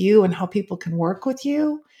like with you and how people can work with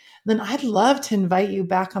you. Then I'd love to invite you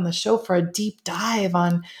back on the show for a deep dive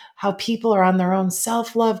on how people are on their own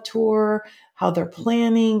self love tour, how they're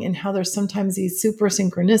planning, and how there's sometimes these super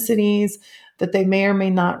synchronicities that they may or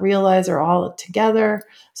may not realize are all together.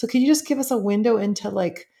 So, could you just give us a window into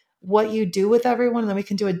like what you do with everyone, and then we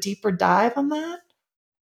can do a deeper dive on that?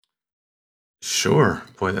 Sure.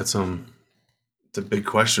 Boy, it's a big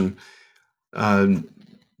question. Um,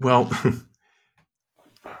 well,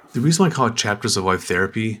 the reason why I call it chapters of life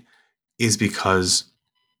therapy is because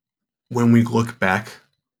when we look back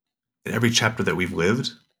at every chapter that we've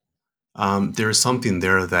lived, there is something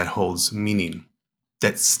there that holds meaning,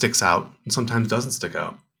 that sticks out, and sometimes doesn't stick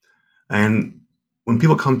out. And when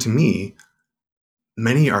people come to me,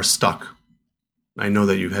 many are stuck. I know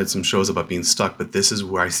that you've had some shows about being stuck, but this is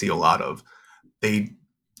where I see a lot of they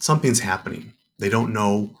something's happening. They don't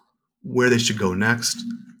know where they should go next.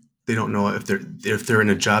 They don't know if they're in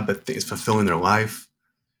a job that is fulfilling their life,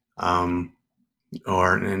 um,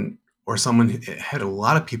 or someone had a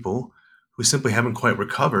lot of people who simply haven't quite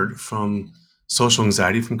recovered from social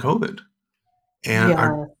anxiety from COVID and are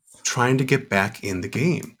Yeah. trying to get back in the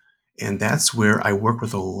game. And that's where I work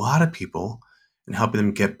with a lot of people and helping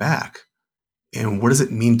them get back. And what does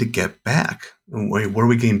it mean to get back? And what are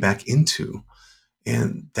we getting back into?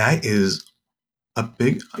 And that is a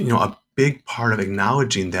big part of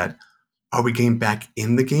acknowledging that, are we getting back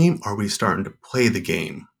in the game? Or are we starting to play the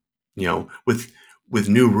game, with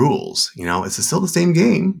new rules? It's still the same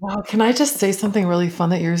game. Wow. Can I just say something really fun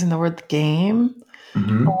that you're using the word game?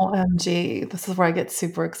 Hmm. OMG, this is where I get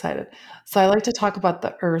super excited. So I like to talk about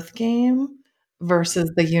the Earth game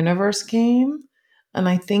versus the universe game. And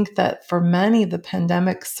I think that for many, the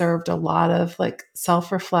pandemic served a lot of like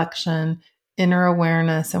self reflection, inner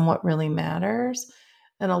awareness, and what really matters.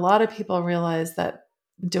 And a lot of people realize that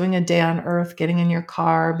doing a day on Earth, getting in your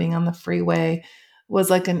car, being on the freeway was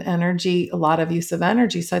like an energy, a lot of use of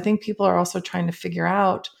energy. So I think people are also trying to figure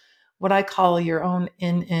out what I call your own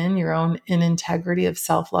your own in integrity of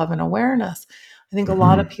self love and awareness. I think a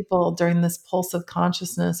lot of Hmm. people during this pulse of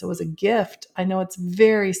consciousness, it was a gift. I know it's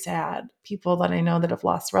very sad. People that I know that have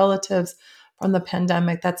lost relatives from the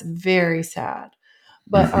pandemic, that's very sad.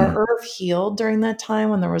 But our Hmm. earth healed during that time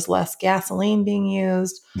when there was less gasoline being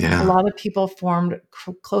used. A Yeah. lot of people formed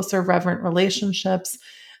closer, reverent relationships.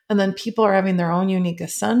 And then people are having their own unique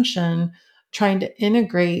ascension, trying to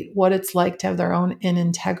integrate what it's like to have their own in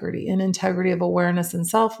integrity of awareness and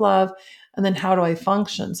self love. And then how do I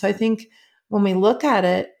function? So I think when we look at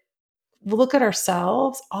it, we look at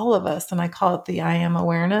ourselves, all of us, and I call it the I am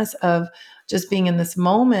awareness of just being in this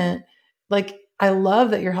moment. Like, I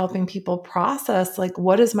love that you're helping people process, like,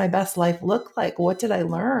 what does my best life look like? What did I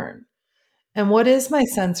learn? And what is my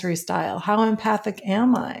sensory style? How empathic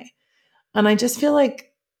am I? And I just feel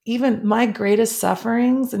like even my greatest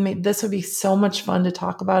sufferings, and maybe this would be so much fun to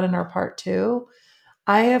talk about in our part two.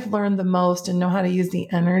 I have learned the most and know how to use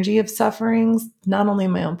the energy of sufferings, not only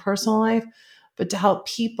in my own personal life, but to help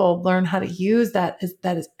people learn how to use that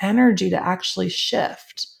as energy to actually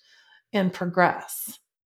shift and progress.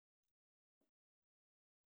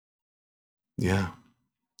 Yeah.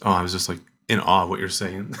 Oh, I was just like in awe of what you're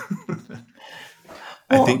saying.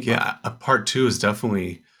 I Well, think, yeah, a part two is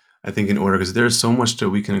definitely, I think, in order because there's so much that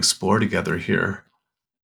we can explore together here.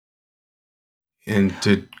 And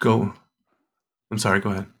to go, I'm sorry,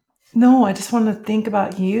 go ahead. no, I just want to think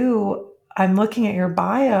about you. I'm looking at your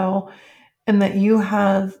bio and that you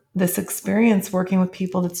have this experience working with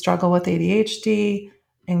people that struggle with ADHD,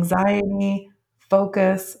 anxiety,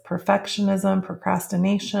 focus, perfectionism,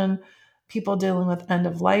 procrastination, people dealing with end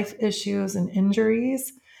of life issues and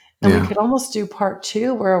injuries. And we Yeah. could almost do part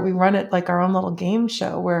two where we run it like our own little game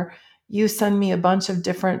show where you send me a bunch of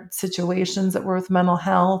different situations that were with mental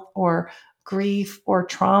health or grief or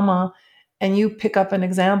trauma, and you pick up an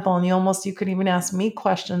example, and you could even ask me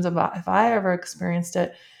questions about if I ever experienced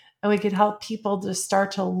it, and we could help people to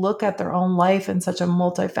start to look at their own life in such a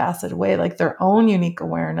multifaceted way, like their own unique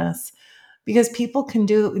awareness. Because people can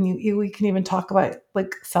do, and we can even talk about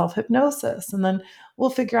like self hypnosis, and then we'll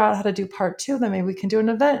figure out how to do part two. Then maybe we can do an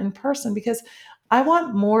event in person, because I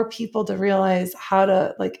want more people to realize how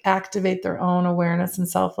to like activate their own awareness and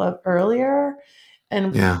self love earlier,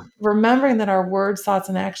 and Yeah. remembering that our words, thoughts,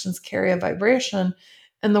 and actions carry a vibration.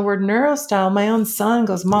 And the word neurostyle, my own son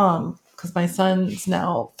goes, Mom, because my son's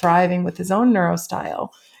now thriving with his own neurostyle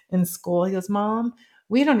in school. He goes, Mom,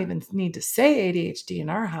 we don't even need to say ADHD in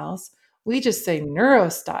our house. We just say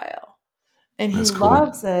neurostyle. And he That's cool.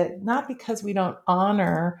 loves it, not because we don't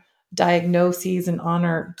honor diagnoses and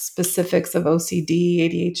honor specifics of OCD,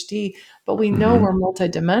 ADHD, but we know Hmm. we're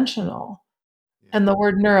multidimensional. Yeah. And the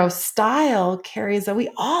word neurostyle carries that we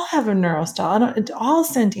all have a neurostyle, all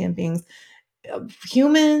sentient beings,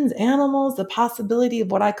 humans, animals, the possibility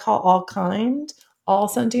of what I call all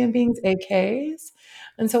sentient beings, AKs.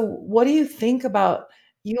 And so, what do you think about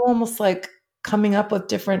you almost like coming up with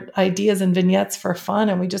different ideas and vignettes for fun,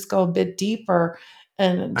 and we just go a bit deeper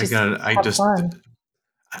and I just got it. have fun?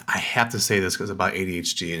 I have to say this because about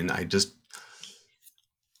ADHD, and I just,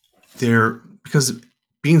 there, because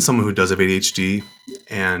being someone who does have ADHD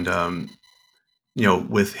and,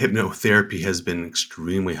 with hypnotherapy has been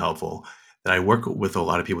extremely helpful. That I work with a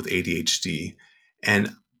lot of people with ADHD, and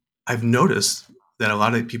I've noticed that a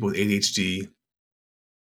lot of people with ADHD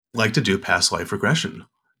like to do past life regression.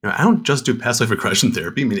 I don't just do past life regression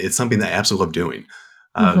therapy. I mean, it's something that I absolutely love doing.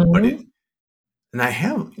 But it, Hmm. and I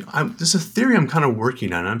have, there's a theory I'm kind of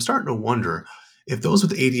working on. And I'm starting to wonder if those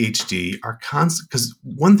with ADHD are constant. Because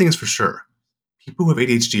one thing is for sure, people who have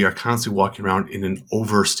ADHD are constantly walking around in an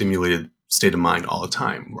overstimulated state of mind all the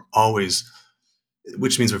time. We're always,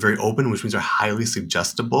 which means we're very open, which means we're highly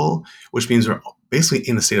suggestible, which means we're basically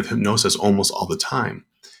in a state of hypnosis almost all the time.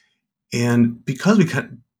 And because we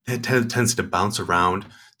had tendency to bounce around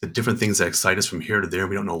the different things that excite us from here to there,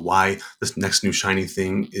 we don't know why this next new shiny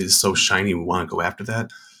thing is so shiny. We want to go after that.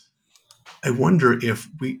 I wonder if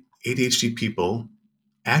we ADHD people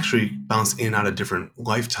actually bounce in and out of different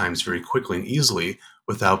lifetimes very quickly and easily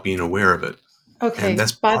without being aware of it. And Okay.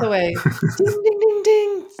 that's By the part. way, ding, ding, ding,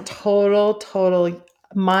 ding. Total.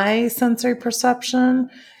 My sensory perception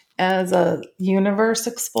as a universe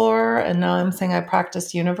explorer, and now I'm saying I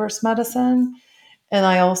practice universe medicine. And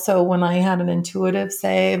I also, when I had an intuitive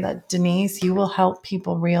say that, Denise, you will help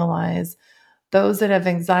people realize those that have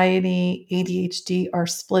anxiety, ADHD are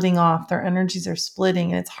splitting off, their energies are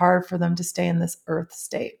splitting, and it's hard for them to stay in this earth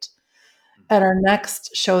state. At our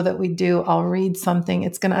next show that we do, I'll read something.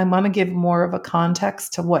 I'm going to give more of a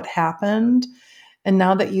context to what happened. And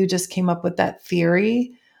now that you just came up with that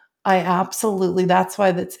theory, that's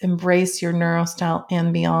why that's embrace your neurostyle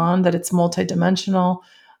and beyond, that it's multidimensional.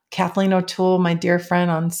 Kathleen O'Toole, my dear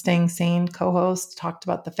friend on Staying Sane co-host, talked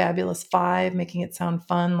about the fabulous five, making it sound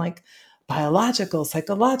fun, like biological,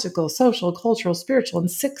 psychological, social, cultural, spiritual,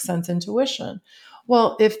 and sixth sense intuition.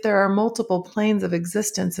 Well, if there are multiple planes of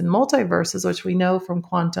existence and multiverses, which we know from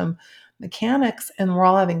quantum mechanics, and we're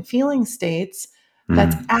all having feeling states,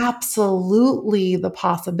 that's absolutely the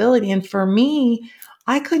possibility. And for me,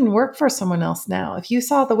 I couldn't work for someone else now. If you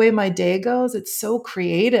saw the way my day goes, it's so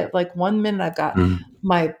creative. Like one minute I've got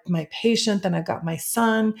my patient, then I've got my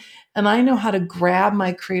son, and I know how to grab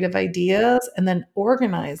my creative ideas and then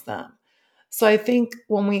organize them. So I think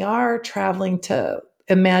when we are traveling to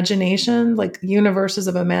imagination, like universes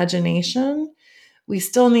of imagination, we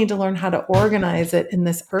still need to learn how to organize it in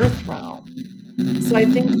this earth realm. So I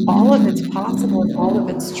think all of it's possible and all of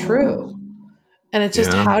it's true. And it's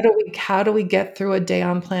just Yeah. how do we get through a day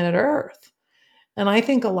on planet Earth? And I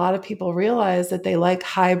think a lot of people realize that they like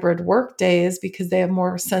hybrid work days because they have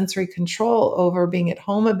more sensory control over being at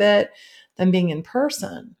home a bit than being in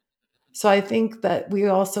person. So I think that we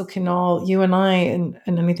also can all, you and I, and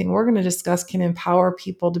anything we're going to discuss, can empower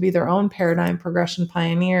people to be their own paradigm progression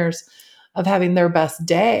pioneers of having their best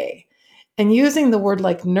day. And using the word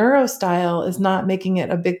like neurostyle is not making it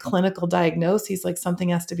a big clinical diagnosis, like something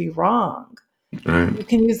has to be wrong. Right. You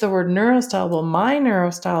can use the word neurostyle. Well, my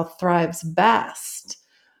neurostyle thrives best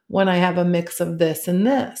when I have a mix of this and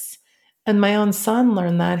this. And my own son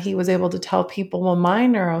learned that. He was able to tell people, well, my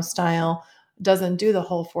neurostyle doesn't do the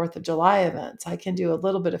whole 4th of July events. I can do a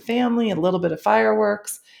little bit of family, a little bit of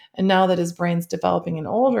fireworks. And now that his brain's developing and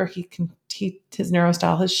older, his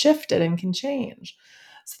neurostyle has shifted and can change.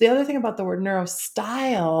 So the other thing about the word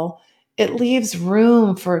neurostyle, it leaves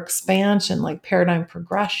room for expansion, like paradigm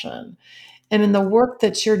progression. And in the work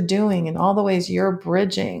that you're doing and all the ways you're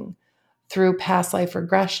bridging through past life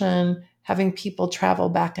regression, having people travel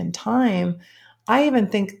back in time, I even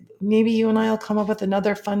think maybe you and I will come up with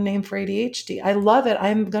another fun name for ADHD. I love it.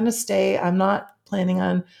 I'm going to stay. I'm not planning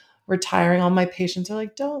on retiring. All my patients are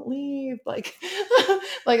like, don't leave. Like,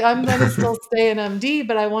 like I'm going to still stay in MD,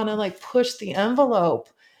 but I want to like push the envelope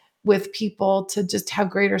with people to just have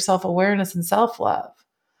greater self-awareness and self-love.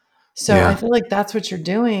 So I Yeah. feel like that's what you're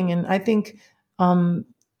doing. And I think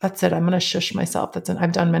that's it. I'm going to shush myself.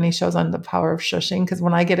 I've done many shows on the power of shushing because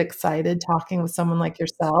when I get excited talking with someone like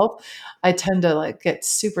yourself, I tend to like get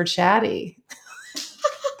super chatty.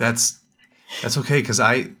 That's okay because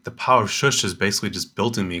the power of shush is basically just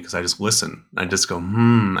built in me because I just listen. I just go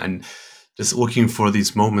and just looking for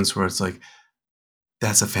these moments where it's like,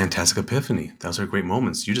 that's a fantastic epiphany. Those are great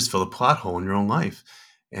moments. You just fill a plot hole in your own life.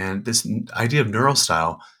 And this idea of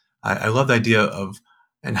neurostyle, I love the idea of,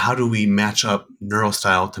 and how do we match up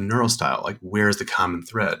neurostyle to neurostyle? Like, where's the common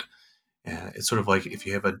thread? And it's sort of like if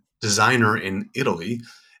you have a designer in Italy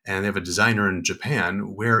and they have a designer in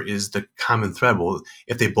Japan, where is the common thread? Well,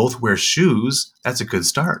 if they both wear shoes, that's a good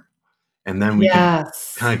start. And then we could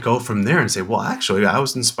Yes. kind of go from there and say, well, actually, I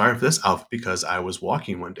was inspired for this outfit because I was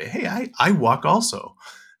walking one day. Hey, I walk also.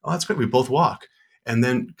 Oh, that's great. We both walk. And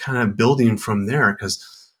then kind of building from there because,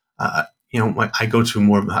 I go to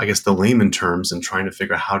more of, I guess, the layman terms and trying to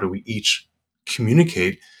figure out how do we each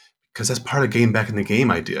communicate because that's part of getting back in the game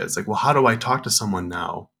idea. It's like, well, how do I talk to someone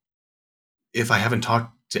now if I haven't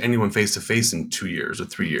talked to anyone face to face in 2 years or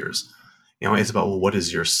 3 years? It's about, well, what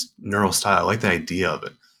is your neural style? I like the idea of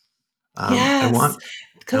it. I Yes. want I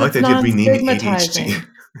Because like it's the idea of renaming ADHD. non-stigmatizing.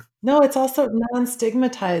 No, it's also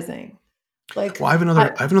non-stigmatizing. Like Well, I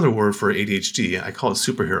have another word for ADHD. I call it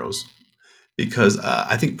superheroes because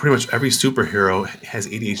I think pretty much every superhero has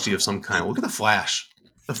ADHD of some kind. Look at the Flash.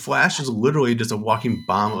 The Flash is literally just a walking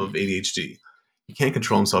bomb of ADHD. He can't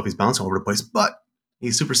control himself. He's bouncing all over the place, but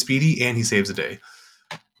he's super speedy and he saves the day.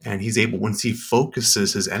 And he's able, once he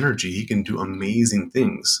focuses his energy, he can do amazing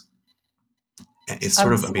things. It's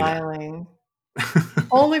sort I'm of, I mean, smiling.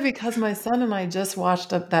 Only because my son and I just watched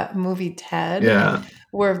that movie Ted, yeah.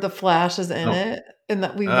 where the Flash is in Oh, it, and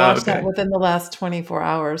that we watched that okay. within the last 24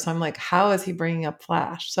 hours. So I'm like, how is he bringing up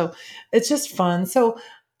Flash? So it's just fun. So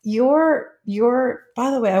by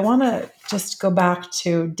the way, I want to just go back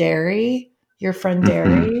to Derry, your friend Hmm.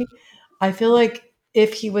 Derry. I feel like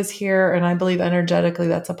if he was here, and I believe energetically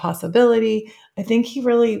that's a possibility, I think he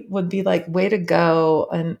really would be like, way to go.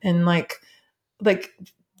 And like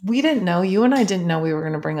we didn't know, you and I didn't know we were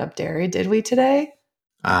going to bring up dairy, did we today?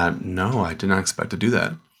 No, I did not expect to do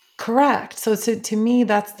that. Correct. So to me,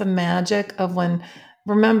 that's the magic of when,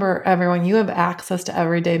 remember, everyone, you have access to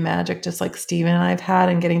everyday magic, just like Steven and I've had,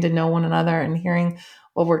 and getting to know one another and hearing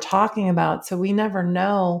what we're talking about. So we never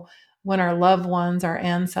know when our loved ones, our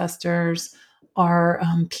ancestors, our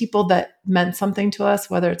people that meant something to us,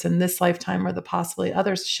 whether it's in this lifetime or the possibly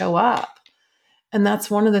others, show up. And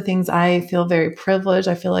that's one of the things I feel very privileged.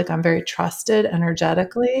 I feel like I'm very trusted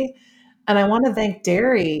energetically. And I want to thank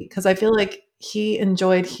Derry because I feel like he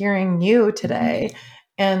enjoyed hearing you today.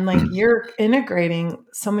 And like you're integrating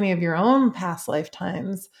so many of your own past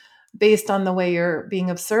lifetimes based on the way you're being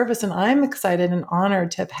of service. And I'm excited and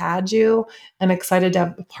honored to have had you and excited to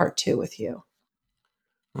have a part two with you.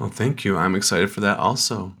 Well, thank you. I'm excited for that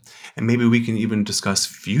also. And maybe we can even discuss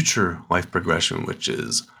future life progression, which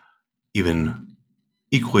is even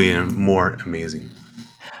equally and more amazing.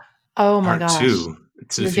 Oh my Part gosh. two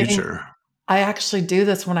to the You're getting, future. I actually do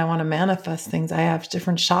this when I want to manifest things. I have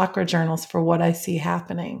different chakra journals for what I see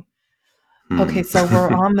happening. Okay, so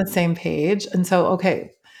we're on the same page. And so,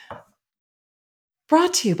 okay,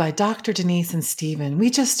 brought to you by Dr. Denise and Steven. We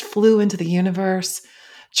just flew into the universe,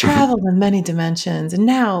 traveled in many dimensions, and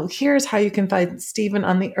now here's how you can find Steven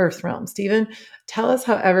on the Earth realm. Steven, tell us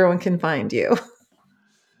how everyone can find you.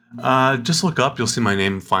 Just look up. You'll see my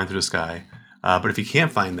name flying through the sky. But if you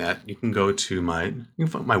can't find that, you can go to you can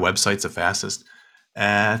find my website's the fastest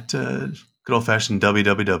at good old fashioned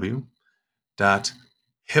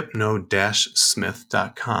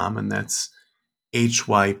www.hypno-smith.com, and that's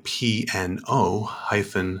HYPNO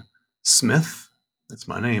hyphen Smith. That's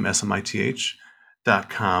my name,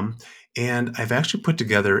 SMITH.com. And I've actually put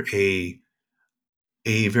together a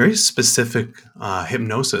very specific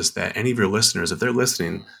hypnosis that any of your listeners, if they're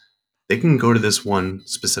listening, they can go to this one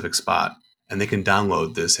specific spot and they can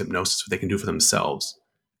download this hypnosis, what they can do for themselves.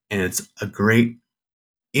 And it's a great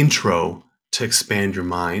intro to expand your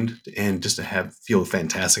mind and just to feel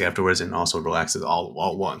fantastic afterwards and also relax it all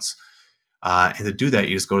at once. And to do that,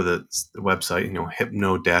 you just go to the website,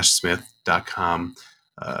 hypno-smith.com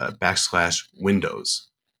 /Windows.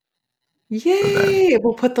 Yay!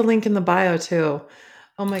 We'll put the link in the bio too.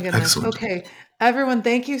 Oh my goodness. Excellent. Okay. Everyone,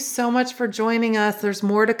 thank you so much for joining us. There's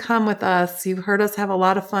more to come with us. You've heard us have a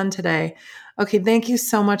lot of fun today. Okay. Thank you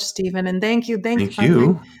so much, Stephen. And Thank by the way,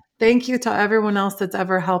 you. thank you to everyone else that's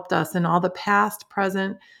ever helped us in all the past,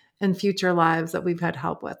 present, and future lives that we've had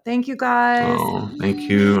help with. Thank you guys. Oh, thank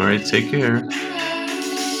you. All right. Take care.